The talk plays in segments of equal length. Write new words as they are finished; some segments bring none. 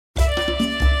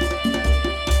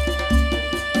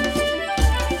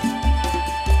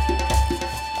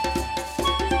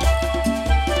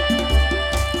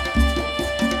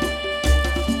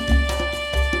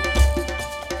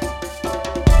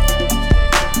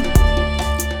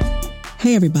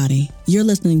Hey, everybody. You're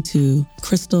listening to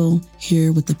Crystal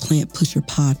here with the Plant Pusher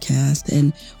podcast.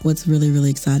 And what's really, really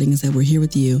exciting is that we're here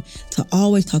with you to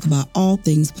always talk about all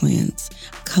things plants,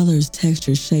 colors,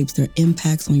 textures, shapes, their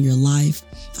impacts on your life.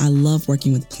 I love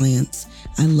working with plants.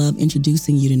 I love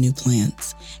introducing you to new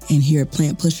plants. And here at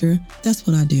Plant Pusher, that's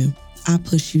what I do. I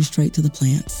push you straight to the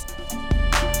plants.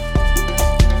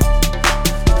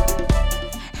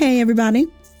 Hey, everybody.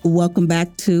 Welcome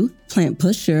back to Plant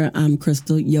Pusher. I'm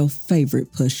Crystal, your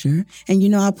favorite pusher. And you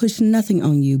know, I push nothing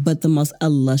on you but the most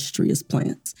illustrious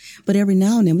plants. But every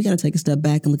now and then, we got to take a step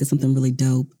back and look at something really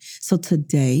dope. So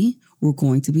today, we're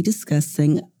going to be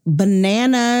discussing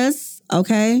bananas,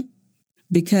 okay?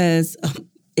 Because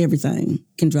everything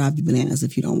can drive you bananas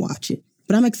if you don't watch it.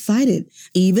 But I'm excited.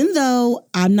 Even though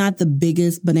I'm not the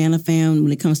biggest banana fan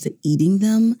when it comes to eating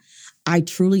them, I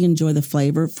truly enjoy the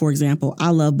flavor. For example,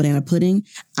 I love banana pudding.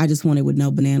 I just want it with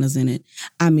no bananas in it.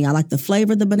 I mean, I like the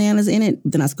flavor of the bananas in it,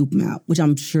 but then I scoop them out, which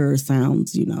I'm sure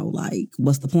sounds, like,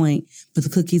 what's the point? But the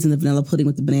cookies and the vanilla pudding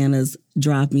with the bananas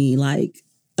drive me,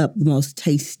 up the most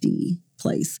tasty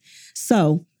place.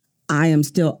 So I am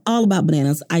still all about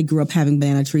bananas. I grew up having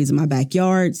banana trees in my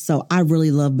backyard, so I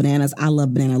really love bananas. I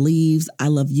love banana leaves. I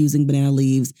love using banana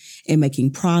leaves in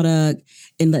making product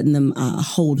and letting them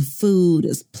hold food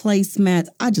as placemats.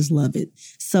 I just love it.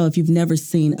 So if you've never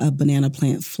seen a banana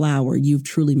plant flower, you've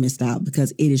truly missed out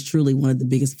because it is truly one of the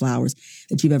biggest flowers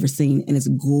that you've ever seen, and it's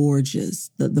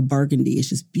gorgeous. The burgundy is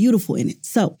just beautiful in it.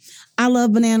 So I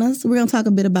love bananas. We're going to talk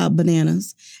a bit about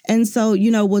bananas. And so,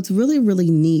 what's really,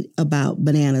 really neat about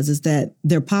bananas is that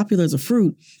they're popular as a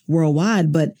fruit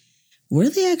worldwide, but where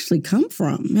do they actually come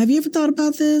from? Have you ever thought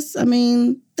about this? I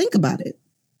mean, think about it.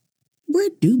 Where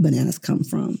do bananas come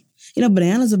from?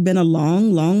 Bananas have been a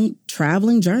long, long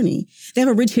traveling journey. They have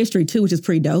a rich history, too, which is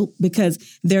pretty dope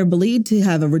because they're believed to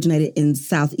have originated in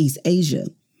Southeast Asia,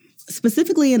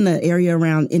 specifically in the area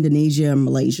around Indonesia and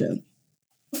Malaysia.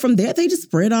 From there, they just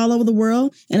spread all over the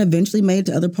world and eventually made it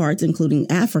to other parts, including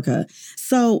Africa.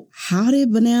 So how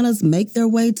did bananas make their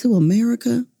way to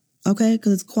America? Okay,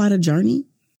 because it's quite a journey.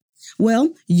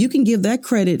 Well, you can give that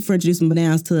credit for introducing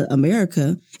bananas to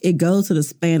America. It goes to the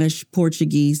Spanish,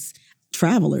 Portuguese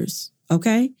travelers,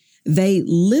 okay? They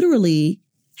literally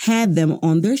had them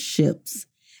on their ships,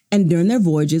 and during their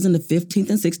voyages in the 15th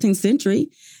and 16th century,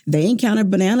 they encountered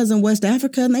bananas in West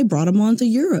Africa, and they brought them on to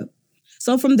Europe.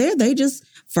 So from there, they just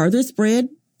further spread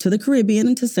to the Caribbean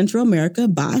and to Central America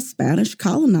by Spanish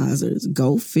colonizers.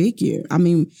 Go figure. I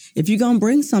mean, if you're going to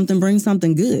bring something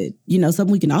good,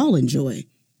 something we can all enjoy.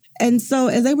 And so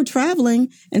as they were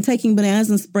traveling and taking bananas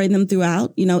and spreading them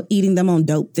throughout, eating them on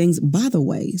dope things. By the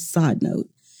way, side note,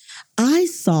 I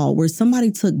saw where somebody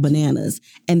took bananas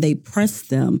and they pressed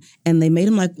them and they made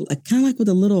them like with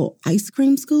a little ice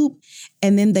cream scoop.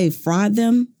 And then they fried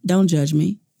them. Don't judge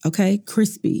me. Okay.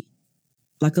 Crispy.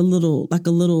 Like a little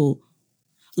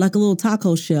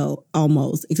taco shell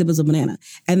almost, except it's a banana.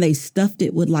 And they stuffed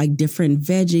it with different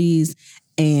veggies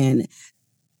and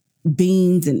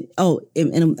beans and I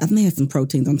think they had some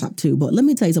proteins on top too. But let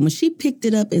me tell you something. When she picked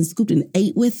it up and scooped and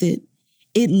ate with it,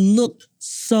 it looked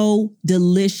so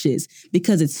delicious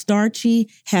because it's starchy,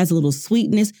 has a little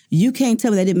sweetness. You can't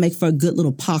tell me that didn't make for a good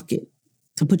little pocket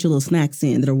to put your little snacks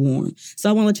in that are warm. So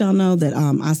I want to let y'all know that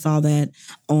I saw that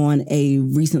on a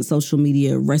recent social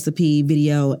media recipe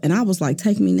video, and I was like,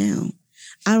 take me now.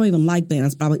 I don't even like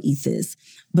bananas, but I would eat this.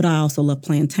 But I also love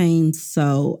plantains,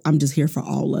 so I'm just here for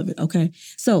all of it, okay?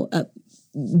 So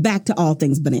back to all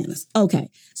things bananas. Okay,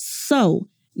 so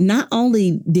not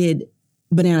only did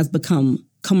bananas become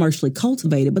commercially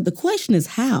cultivated, but the question is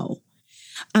how?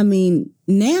 I mean,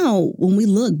 now when we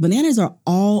look, bananas are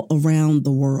all around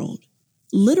the world.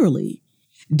 Literally,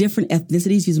 different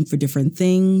ethnicities use them for different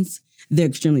things. They're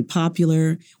extremely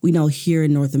popular. We know here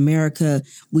in North America,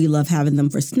 we love having them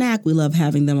for snack. We love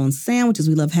having them on sandwiches.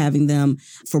 We love having them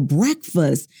for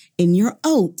breakfast, in your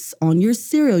oats, on your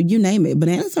cereal, you name it.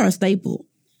 Bananas are a staple.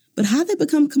 But how they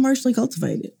become commercially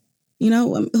cultivated?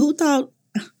 Who thought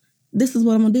this is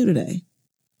what I'm going to do today?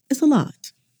 It's a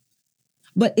lot.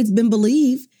 But it's been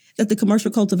believed that the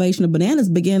commercial cultivation of bananas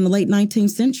began in the late 19th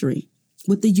century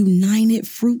with the United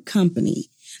Fruit Company.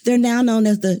 They're now known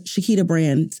as the Chiquita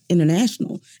Brands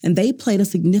International, and they played a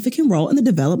significant role in the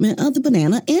development of the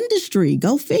banana industry.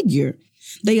 Go figure.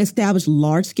 They established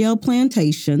large-scale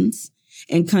plantations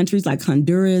in countries like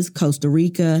Honduras, Costa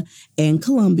Rica, and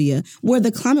Colombia, where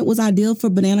the climate was ideal for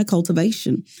banana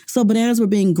cultivation. So bananas were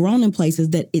being grown in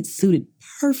places that it suited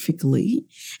perfectly,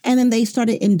 and then they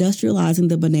started industrializing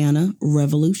the banana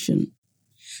revolution.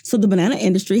 So the banana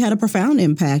industry had a profound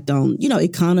impact on,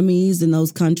 economies in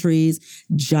those countries,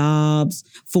 jobs,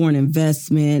 foreign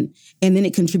investment, and then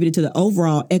it contributed to the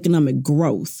overall economic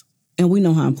growth. And we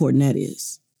know how important that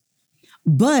is.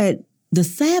 But the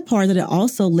sad part is that it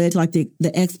also led to like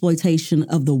the exploitation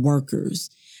of the workers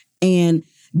and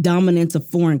dominance of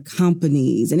foreign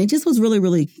companies. And it just was really,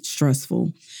 really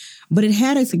stressful. But it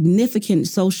had a significant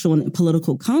social and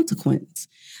political consequence.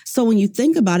 So when you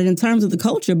think about it in terms of the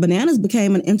culture, bananas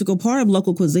became an integral part of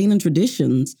local cuisine and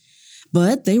traditions.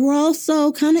 But they were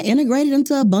also kind of integrated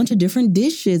into a bunch of different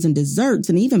dishes and desserts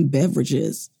and even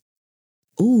beverages.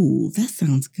 Ooh, that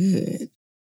sounds good.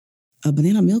 A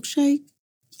banana milkshake?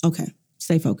 Okay,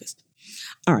 stay focused.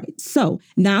 All right, so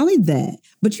not only that,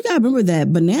 but you got to remember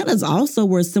that bananas also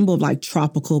were a symbol of like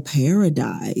tropical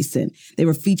paradise, and they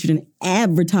were featured in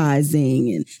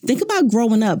advertising. And think about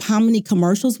growing up, how many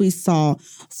commercials we saw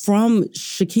from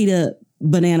Chiquita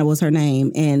Banana was her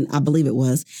name, and I believe it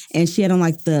was. And she had on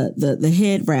like the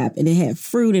head wrap, and it had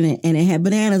fruit in it, and it had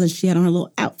bananas, and she had on her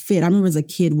little outfit. I remember as a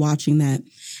kid watching that.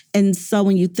 And so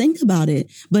when you think about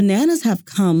it, bananas have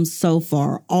come so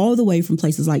far, all the way from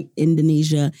places like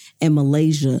Indonesia and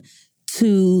Malaysia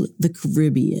to the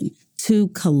Caribbean, to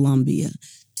Colombia,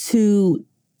 to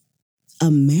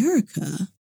America.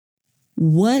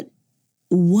 What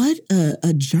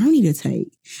a journey to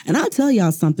take. And I'll tell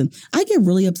y'all something. I get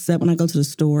really upset when I go to the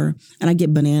store and I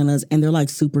get bananas and they're like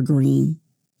super green.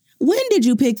 When did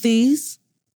you pick these?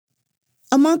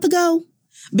 A month ago?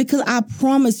 Because I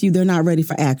promise you they're not ready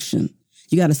for action.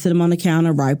 You got to sit them on the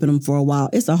counter, ripen them for a while.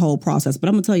 It's a whole process. But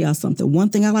I'm going to tell y'all something. One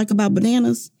thing I like about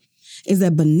bananas is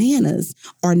that bananas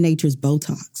are nature's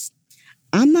Botox.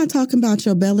 I'm not talking about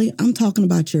your belly. I'm talking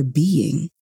about your being.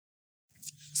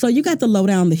 So you got the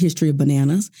lowdown on the history of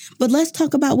bananas, but let's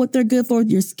talk about what they're good for with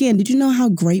your skin. Did you know how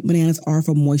great bananas are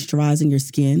for moisturizing your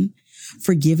skin,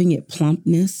 for giving it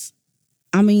plumpness?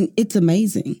 I mean, it's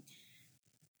amazing.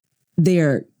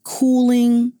 They're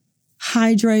cooling,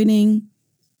 hydrating.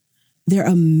 They're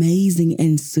amazing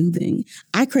and soothing.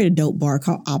 I created a dope bar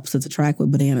called Opposites Attract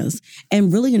with bananas.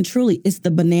 And really and truly, it's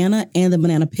the banana and the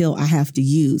banana peel I have to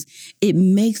use. It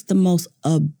makes the most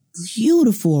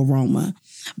beautiful aroma,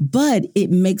 but it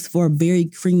makes for a very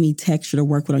creamy texture to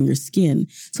work with on your skin.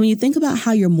 So when you think about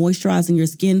how you're moisturizing your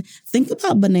skin, think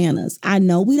about bananas. I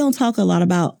know we don't talk a lot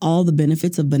about all the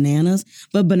benefits of bananas,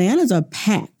 but bananas are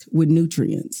packed with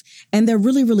nutrients and they're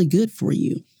really, really good for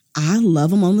you. I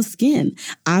love them on the skin.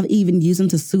 I've even used them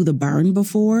to soothe a burn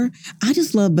before. I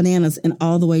just love bananas in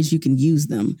all the ways you can use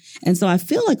them. And so I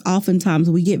feel like oftentimes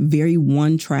we get very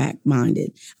one-track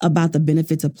minded about the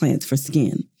benefits of plants for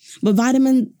skin. But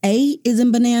vitamin A is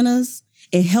in bananas.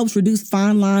 It helps reduce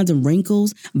fine lines and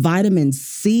wrinkles. Vitamin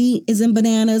C is in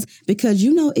bananas because,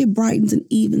 it brightens and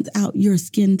evens out your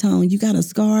skin tone. You got a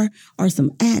scar or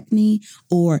some acne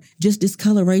or just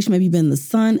discoloration. Maybe you've been in the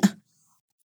sun.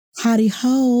 Howdy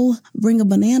ho, bring a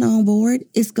banana on board.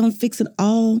 It's going to fix it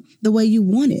all the way you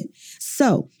want it.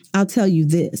 So I'll tell you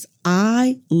this.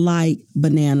 I like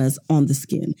bananas on the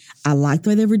skin. I like the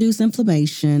way they reduce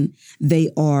inflammation. They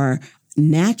are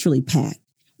naturally packed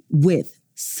with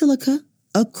silica,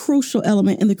 a crucial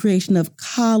element in the creation of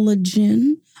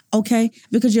collagen, okay?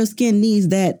 Because your skin needs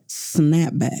that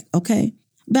snapback, okay?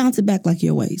 Bounce it back like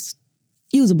your waist.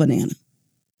 Use a banana.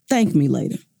 Thank me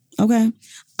later, okay?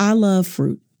 I love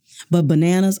fruit, but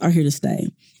bananas are here to stay.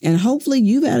 And hopefully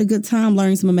you've had a good time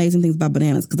learning some amazing things about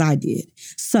bananas, because I did.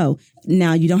 So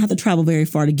now you don't have to travel very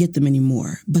far to get them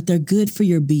anymore, but they're good for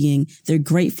your being. They're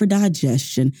great for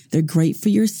digestion. They're great for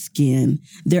your skin.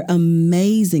 They're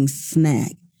amazing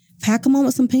snack. Pack them on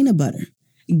with some peanut butter.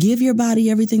 Give your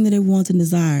body everything that it wants and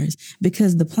desires,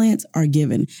 because the plants are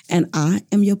given. And I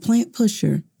am your plant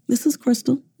pusher. This is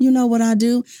Crystal. You know what I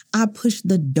do? I push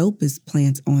the dopest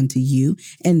plants onto you,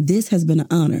 and this has been an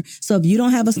honor. So if you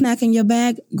don't have a snack in your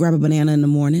bag, grab a banana in the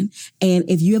morning. And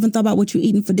if you haven't thought about what you're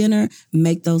eating for dinner,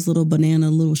 make those little banana,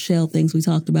 little shell things we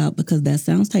talked about, because that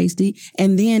sounds tasty.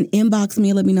 And then inbox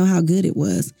me and let me know how good it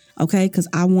was, okay? Because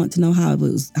I want to know how it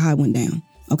went down,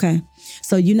 okay?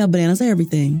 So bananas are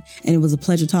everything, and it was a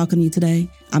pleasure talking to you today.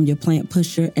 I'm your plant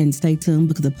pusher, and stay tuned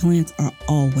because the plants are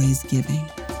always giving.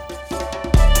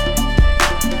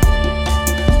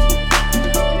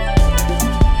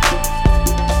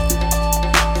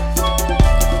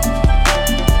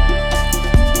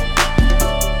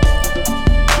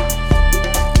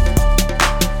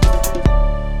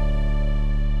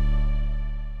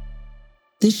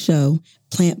 This show,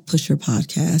 Plant Pusher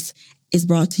Podcast, is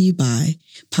brought to you by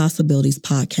Possibilities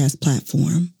Podcast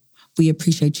Platform. We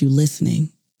appreciate you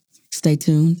listening. Stay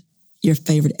tuned. Your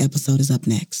favorite episode is up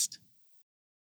next.